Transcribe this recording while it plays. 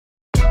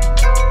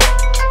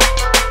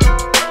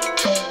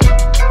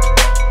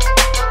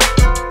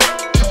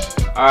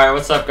Alright,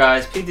 what's up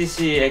guys?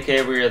 PTC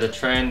aka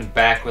WeAreTheTrend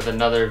back with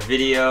another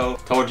video.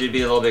 Told you to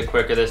be a little bit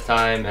quicker this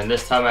time, and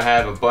this time I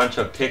have a bunch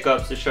of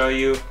pickups to show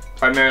you.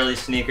 Primarily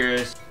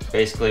sneakers,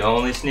 basically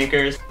only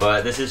sneakers,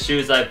 but this is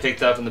shoes I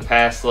picked up in the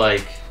past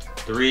like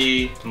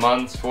 3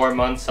 months, 4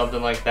 months,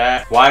 something like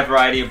that. Wide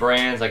variety of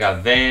brands. I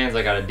got Vans,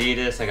 I got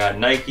Adidas, I got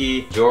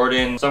Nike,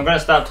 Jordan. So I'm gonna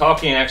stop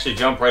talking and actually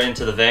jump right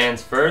into the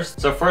Vans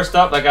first. So first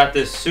up, I got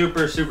this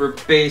super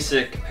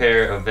basic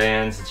pair of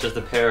Vans. It's just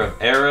a pair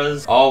of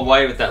Eras, all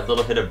white with that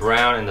little hit of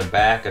brown in the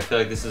back. I feel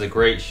like this is a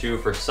great shoe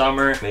for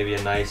summer, maybe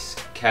a nice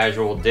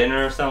casual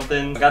dinner or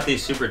something. I got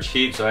these super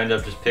cheap, so I ended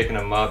up just picking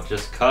them up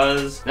just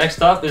cuz.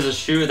 Next up is a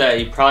shoe that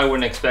you probably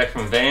wouldn't expect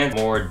from Vans,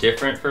 more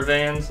different for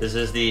Vans. This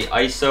is the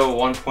ISO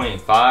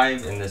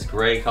 1.5 in this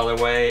gray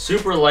colorway.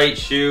 Super light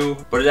shoe,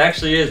 but it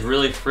actually is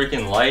really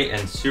freaking light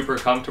and super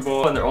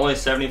comfortable, and they're only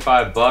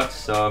 75 bucks,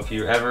 so if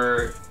you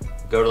ever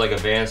go to like a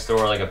Vans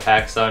store, like a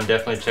PacSun,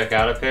 definitely check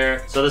out a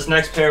pair. So this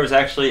next pair was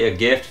actually a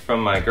gift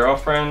from my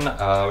girlfriend,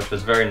 which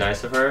was very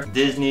nice of her.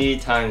 Disney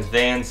times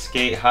Vans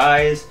skate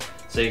highs.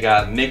 So you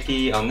got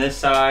Mickey on this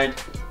side,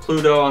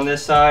 Pluto on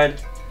this side.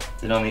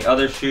 Then on the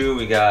other shoe,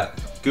 we got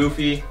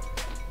Goofy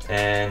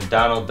and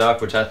Donald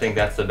Duck, which I think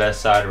that's the best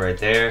side right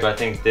there. So I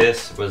think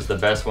this was the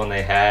best one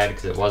they had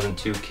because it wasn't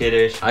too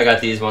kiddish. I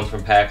got these ones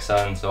from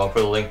PacSun, so I'll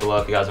put a link below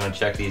if you guys want to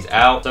check these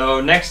out. So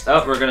next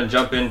up, we're gonna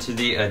jump into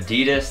the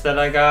Adidas that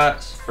I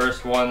got.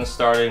 First one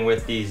starting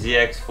with the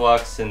ZX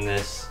Flux in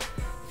this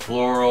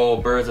floral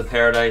birds of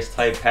paradise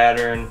type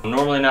pattern.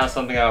 Normally not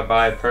something I would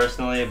buy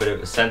personally, but it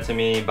was sent to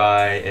me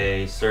by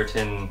a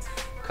certain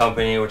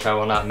company which I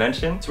will not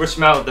mention. Switched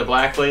them out with the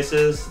black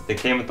laces. They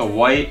came with the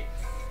white,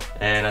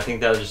 and I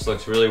think that just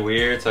looks really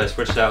weird, so I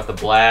switched out with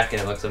the black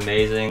and it looks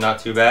amazing. Not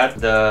too bad.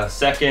 The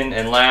second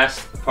and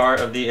last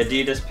part of the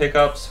Adidas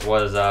pickups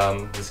was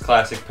this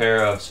classic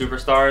pair of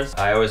Superstars.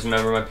 I always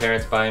remember my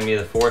parents buying me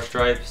the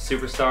 4-stripe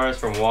Superstars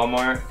from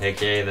Walmart,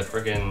 aka the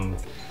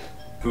freaking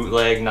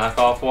bootleg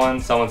knockoff one.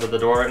 Someone's at the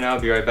door right now,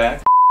 be right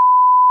back.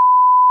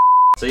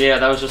 So yeah,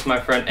 that was just my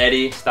friend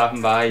Eddie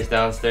stopping by. He's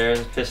downstairs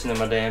pissing in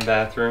my damn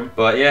bathroom.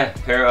 But yeah,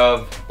 pair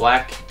of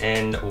black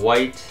and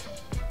white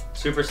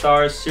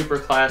Superstars, super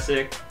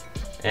classic.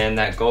 And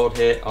that gold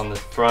hit on the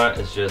front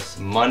is just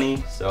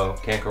money, so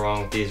can't go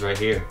wrong with these right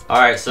here.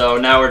 Alright, so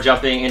now we're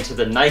jumping into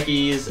the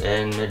Nikes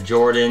and the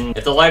Jordan.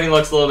 If the lighting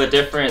looks a little bit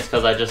different, it's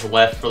because I just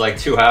left for like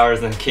 2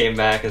 hours and then came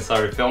back and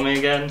started filming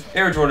again.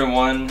 Air Jordan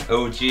 1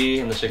 OG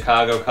in the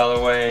Chicago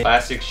colorway.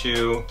 Classic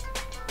shoe.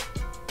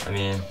 I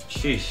mean,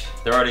 sheesh.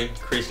 They're already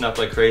creasing up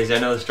like crazy. I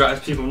know this drives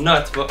people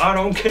nuts, but I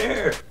don't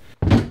care.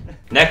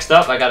 Next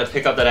up, I got a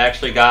pickup that I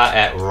actually got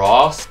at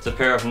Ross. It's a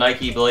pair of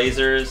Nike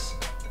Blazers.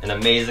 An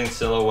amazing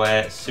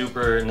silhouette,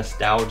 super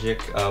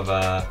nostalgic of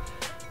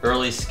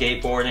early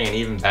skateboarding and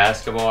even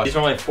basketball. These are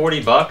only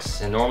 40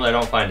 bucks, and normally I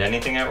don't find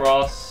anything at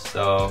Ross,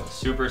 so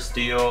super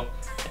steal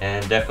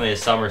and definitely a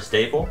summer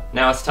staple.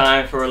 Now it's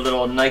time for a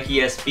little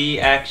Nike SB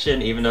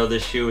action. Even though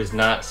this shoe is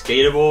not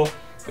skatable,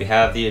 we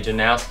have the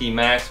Janowski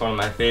Max, one of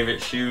my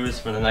favorite shoes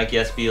from the Nike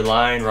SB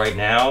line right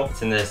now.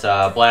 It's in this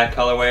black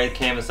colorway,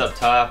 canvas up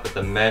top with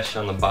the mesh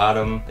on the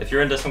bottom. If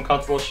you're into some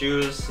comfortable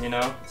shoes, you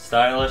know,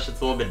 stylish, it's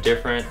a little bit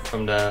different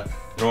from the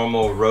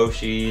normal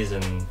Roshis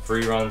and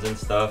free runs and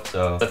stuff.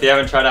 So if you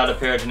haven't tried out a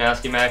pair of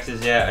Janowski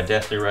Maxes yet, I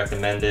definitely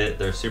recommend it.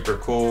 They're super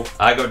cool.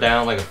 I go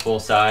down like a full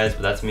size,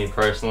 but that's me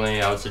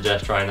personally. I would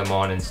suggest trying them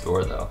on in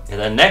store though. And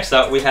then next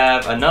up, we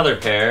have another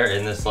pair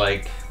in this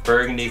like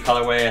burgundy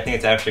colorway. I think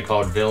it's actually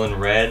called Villain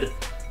Red.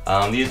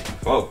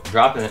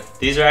 Dropping it.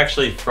 These are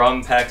actually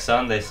from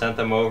PacSun. They sent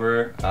them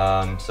over,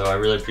 so I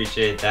really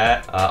appreciate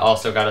that.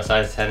 Also got a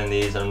size 10 in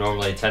these. I'm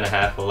normally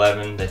 10.5,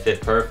 11. They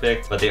fit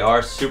perfect, but they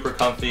are super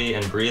comfy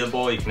and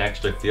breathable. You can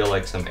actually feel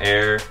like some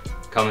air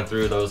coming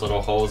through those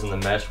little holes in the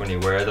mesh when you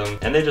wear them.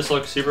 And they just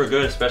look super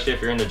good, especially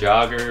if you're into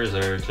joggers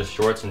or just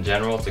shorts in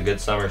general. It's a good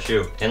summer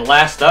shoe. And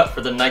last up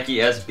for the Nike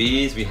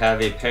SBs, we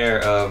have a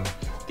pair of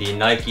the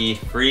Nike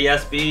Free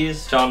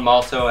SBs. Sean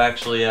Malto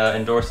actually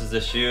endorses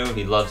this shoe.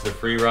 He loves the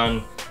free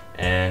run,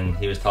 and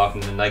he was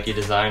talking to the Nike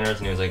designers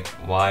and he was like,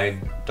 why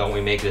don't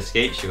we make it a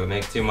skate shoe? It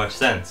makes too much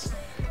sense.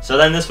 So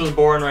then this was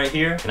born right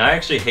here, and I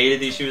actually hated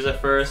these shoes at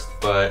first,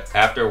 but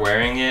after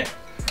wearing it,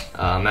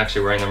 I'm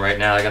actually wearing them right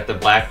now. I got the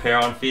black pair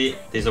on feet.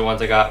 These are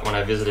ones I got when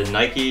I visited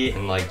Nike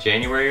in like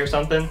January or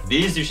something.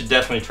 These you should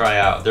definitely try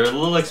out. They're a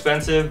little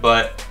expensive,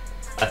 but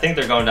I think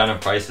they're going down in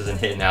prices and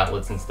hitting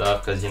outlets and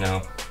stuff because, you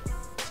know,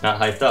 not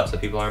hyped up, so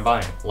people aren't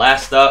buying.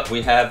 Last up,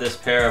 we have this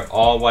pair of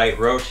all white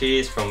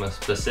Roshis from a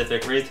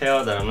specific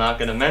retailer that I'm not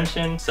gonna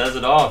mention. Says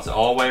it all, it's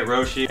all white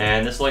Roshi,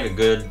 and this is like a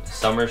good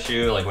summer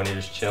shoe, like when you're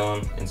just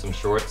chilling in some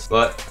shorts.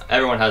 But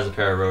everyone has a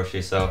pair of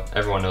Roshi, so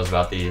everyone knows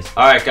about these.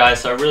 Alright guys,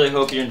 so I really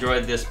hope you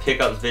enjoyed this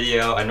pickups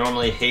video. I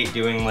normally hate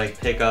doing like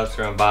pickups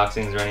or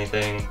unboxings or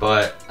anything,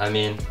 but I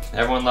mean,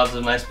 everyone loves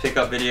a nice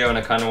pickup video, and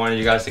I kind of wanted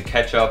you guys to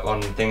catch up on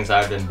the things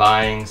I've been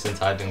buying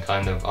since I've been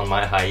kind of on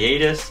my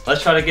hiatus.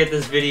 Let's try to get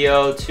this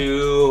video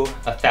to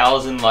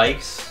 1,000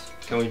 likes.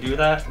 Can we do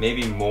that?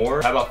 Maybe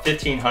more? How about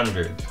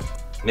 1,500?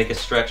 Make a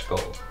stretch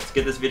goal. It's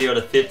get this video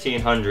to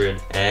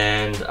 1,500,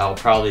 and I'll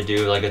probably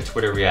do like a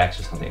Twitter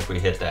reaction or something if we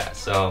hit that.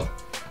 So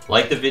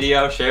like the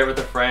video, share it with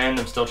a friend.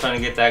 I'm still trying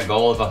to get that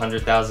goal of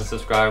 100,000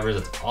 subscribers.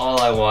 That's all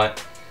I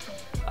want.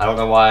 I don't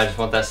know why, I just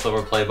want that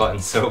silver play button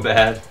so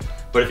bad.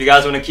 But if you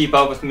guys want to keep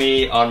up with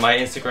me on my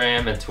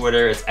Instagram and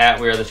Twitter, it's at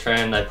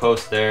WeAreTheTrend. I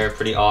post there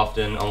pretty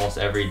often, almost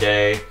every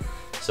day.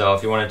 So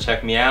if you want to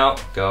check me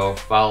out, go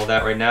follow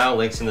that right now.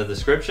 Links in the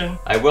description.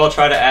 I will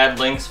try to add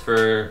links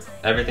for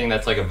everything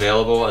that's like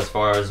available as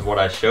far as what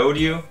I showed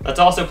you. Let's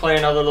also play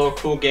another little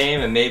cool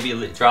game and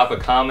maybe drop a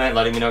comment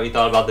letting me know what you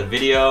thought about the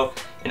video,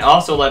 and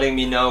also letting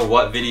me know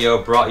what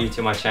video brought you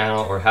to my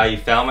channel or how you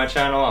found my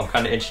channel. I'm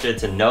kind of interested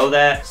to know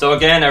that. So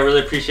again, I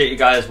really appreciate you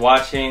guys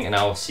watching, and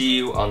I will see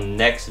you on the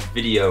next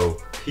video.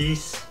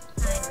 Peace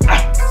out.